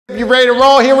You ready to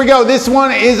roll? Here we go. This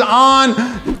one is on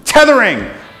tethering.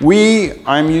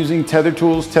 I'm using Tether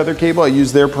tools, Tether cable. I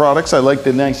use their products. I like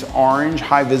the nice orange,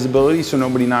 high visibility so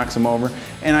nobody knocks them over.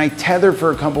 And I tether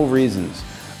for a couple of reasons.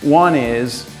 One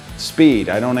is speed.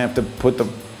 I don't have to put the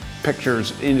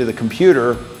pictures into the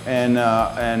computer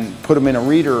and put them in a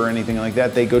reader or anything like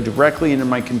that. They go directly into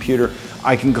my computer.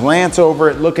 I can glance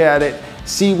over it, look at it,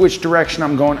 see which direction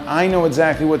I'm going. I know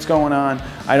exactly what's going on.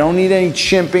 I don't need any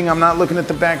chimping. I'm not looking at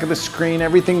the back of the screen.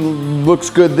 Everything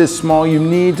looks good this small. You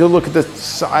need to look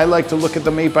at I like to look at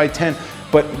them 8x10.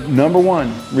 But number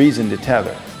one reason to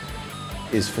tether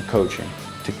is for coaching.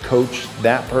 To coach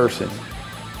that person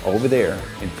over there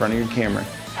in front of your camera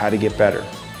how to get better.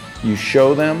 You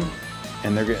show them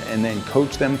and then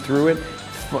coach them through it.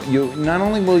 Not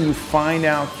only will you find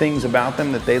out things about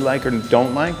them that they like or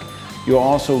don't like, you'll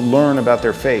also learn about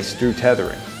their face through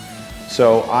tethering.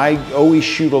 So I always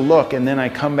shoot a look and then I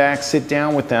come back, sit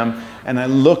down with them, and I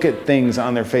look at things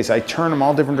on their face. I turn them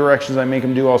all different directions. I make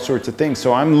them do all sorts of things.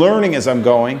 So I'm learning as I'm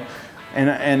going,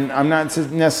 and I'm not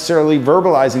necessarily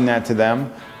verbalizing that to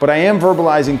them, but I am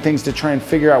verbalizing things to try and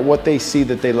figure out what they see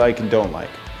that they like and don't like.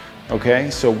 Okay,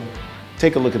 so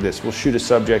take a look at this. We'll shoot a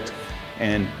subject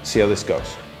and see how this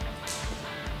goes.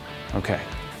 Okay.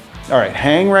 All right,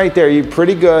 hang right there. You're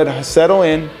pretty good. Settle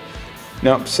in.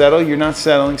 Nope, settle. You're not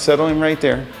settling. Settle in right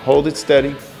there. Hold it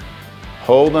steady.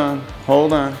 Hold on.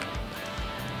 Hold on.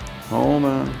 Hold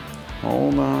on.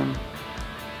 Hold on.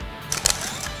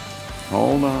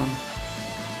 Hold on.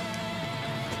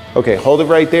 Okay, hold it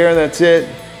right there. That's it.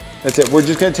 That's it. We're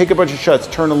just going to take a bunch of shots.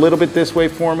 Turn a little bit this way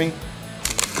for me.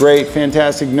 Great,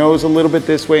 fantastic. Nose a little bit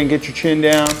this way and get your chin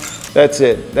down. That's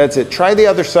it. That's it. Try the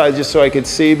other side just so I could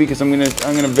see, because I'm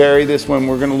gonna vary this one.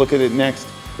 We're gonna look at it next.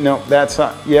 No, that's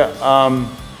not. Yeah.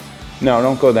 No,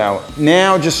 don't go that way.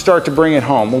 Now just start to bring it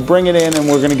home. We'll bring it in and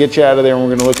we're gonna get you out of there and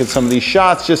we're gonna look at some of these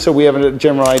shots just so we have a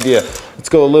general idea. Let's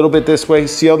go a little bit this way.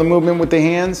 See all the movement with the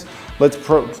hands? Let's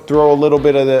throw a little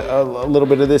bit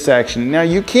of this action. Now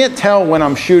you can't tell when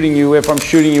I'm shooting you if I'm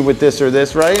shooting you with this or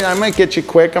this, right? I might get you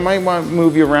quick. I might want to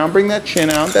move you around. Bring that chin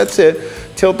out. That's it.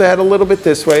 Tilt the head a little bit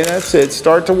this way. That's it.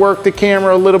 Start to work the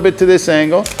camera a little bit to this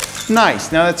angle.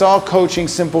 Nice. Now that's all coaching,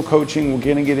 simple coaching. We're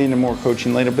going to get into more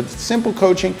coaching later, but simple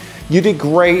coaching. You did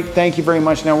great. Thank you very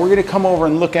much. Now we're going to come over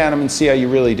and look at them and see how you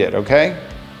really did, okay?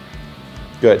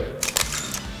 Good.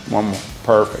 One more.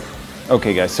 Perfect.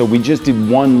 Okay guys, so we just did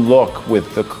one look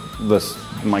with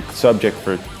my subject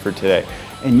for today,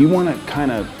 and you want to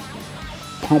kind of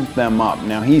pump them up.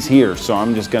 Now he's here, so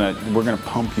we're gonna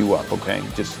pump you up, okay?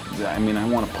 I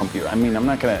want to pump you. I'm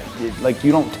not gonna, like,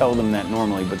 you don't tell them that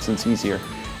normally, but since he's here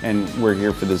and we're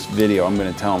here for this video, I'm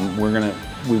gonna tell them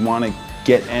we want to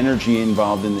get energy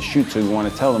involved in the shoot, so we want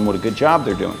to tell them what a good job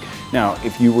they're doing. Now,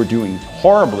 if you were doing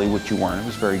horribly, which you weren't, it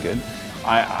was very good,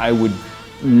 I would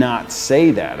not say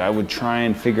that. I would try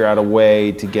and figure out a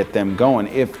way to get them going.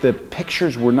 If the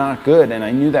pictures were not good and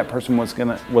I knew that person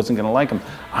wasn't gonna like them,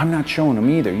 I'm not showing them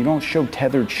either. You don't show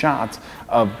tethered shots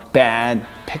of bad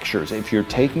pictures. If you're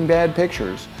taking bad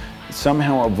pictures,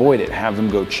 somehow avoid it. Have them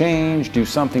go change, do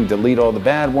something, delete all the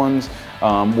bad ones,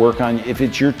 work on, if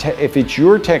it's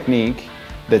your technique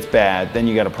that's bad, then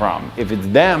you got a problem. If it's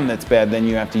them that's bad, then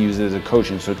you have to use it as a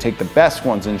coaching. So take the best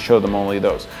ones and show them only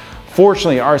those.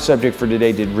 Fortunately, our subject for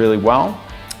today did really well,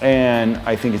 and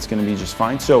I think it's going to be just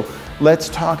fine. So let's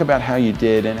talk about how you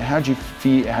did and how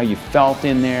you felt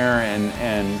in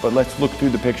there, but let's look through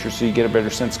the picture so you get a better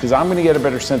sense, because I'm going to get a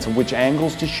better sense of which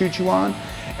angles to shoot you on,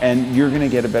 and you're going to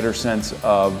get a better sense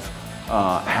of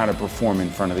how to perform in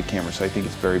front of the camera. So I think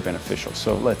it's very beneficial.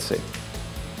 So let's see.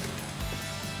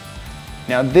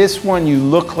 Now this one, you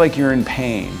look like you're in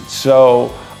pain.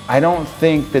 So I don't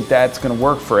think that that's going to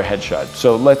work for a headshot.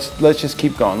 So let's just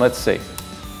keep going. Let's see.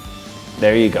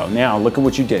 There you go. Now look at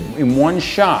what you did. In one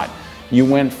shot, you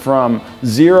went from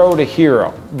 0 to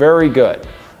hero. Very good.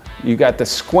 You got the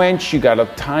squinch. You got a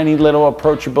tiny little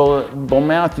approachable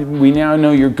mouth. We now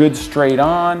know you're good straight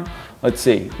on. Let's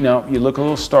see. No, you look a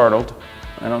little startled.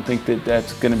 I don't think that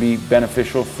that's going to be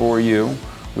beneficial for you.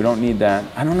 We don't need that.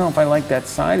 I don't know if I like that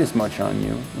side as much on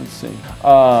you. Let's see.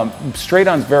 Straight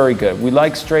on's very good. We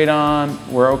like straight on.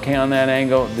 We're okay on that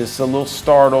angle. This is a little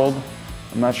startled.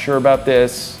 I'm not sure about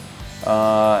this.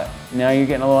 Now you're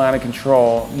getting a little out of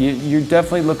control. You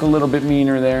definitely look a little bit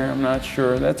meaner there. I'm not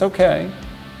sure. That's okay.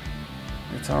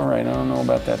 It's all right. I don't know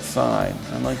about that side.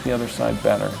 I like the other side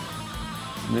better.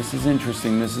 This is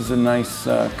interesting. This is a nice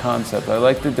concept. I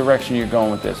like the direction you're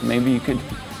going with this. Maybe you could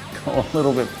go a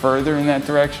little bit further in that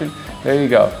direction. There you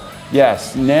go.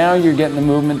 Yes, now you're getting the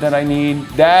movement that I need.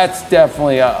 That's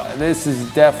definitely, this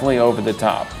is definitely over the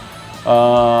top.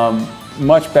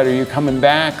 much better. You're coming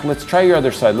back. Let's try your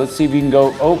other side. Let's see if you can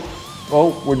go,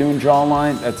 oh, we're doing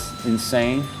jawline. That's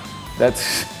insane.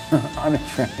 That's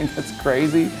untrained, that's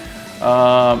crazy.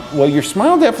 Well, your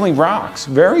smile definitely rocks.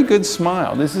 Very good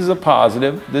smile. This is a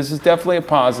positive. This is definitely a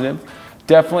positive.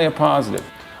 Definitely a positive.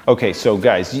 Okay, so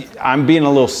guys, I'm being a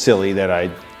little silly that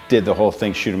I did the whole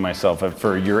thing shooting myself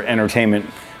for your entertainment,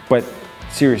 but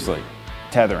seriously,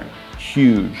 tethering,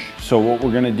 huge. So what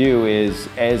we're gonna do is,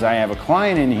 as I have a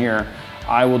client in here,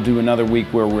 I will do another week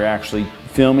where we're actually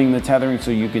filming the tethering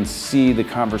so you can see the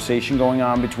conversation going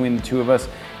on between the two of us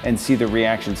and see the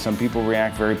reaction. Some people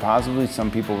react very positively, some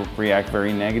people react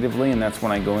very negatively, and that's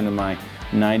when I go into my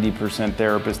 90%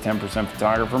 therapist, 10%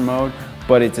 photographer mode.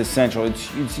 But it's essential,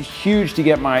 it's huge to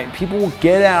get people will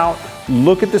get out,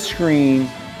 look at the screen,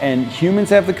 and humans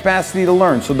have the capacity to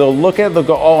learn. So they'll look at it, they'll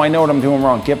go, oh, I know what I'm doing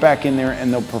wrong, get back in there,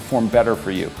 and they'll perform better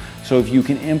for you. So if you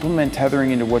can implement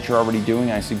tethering into what you're already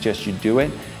doing, I suggest you do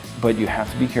it, but you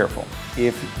have to be careful.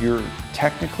 If you're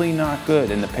technically not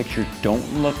good and the pictures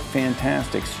don't look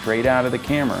fantastic straight out of the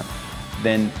camera,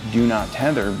 then do not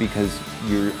tether, because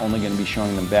you're only going to be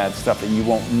showing them bad stuff and you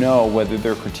won't know whether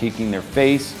they're critiquing their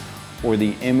face or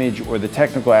the image or the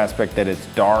technical aspect that it's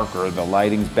dark or the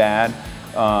lighting's bad.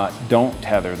 Don't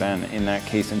tether then in that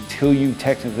case until you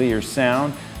technically are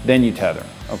sound, then you tether,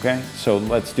 okay? So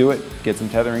let's do it, get some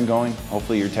tethering going.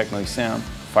 Hopefully you're technically sound,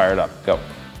 fire it up, go.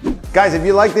 Guys, if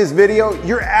you like this video,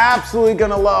 you're absolutely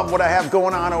gonna love what I have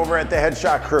going on over at the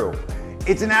Headshot Crew.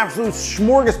 It's an absolute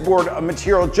smorgasbord of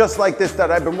material just like this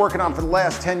that I've been working on for the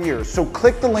last 10 years. So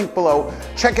click the link below,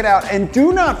 check it out, and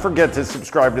do not forget to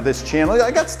subscribe to this channel.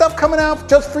 I got stuff coming out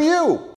just for you.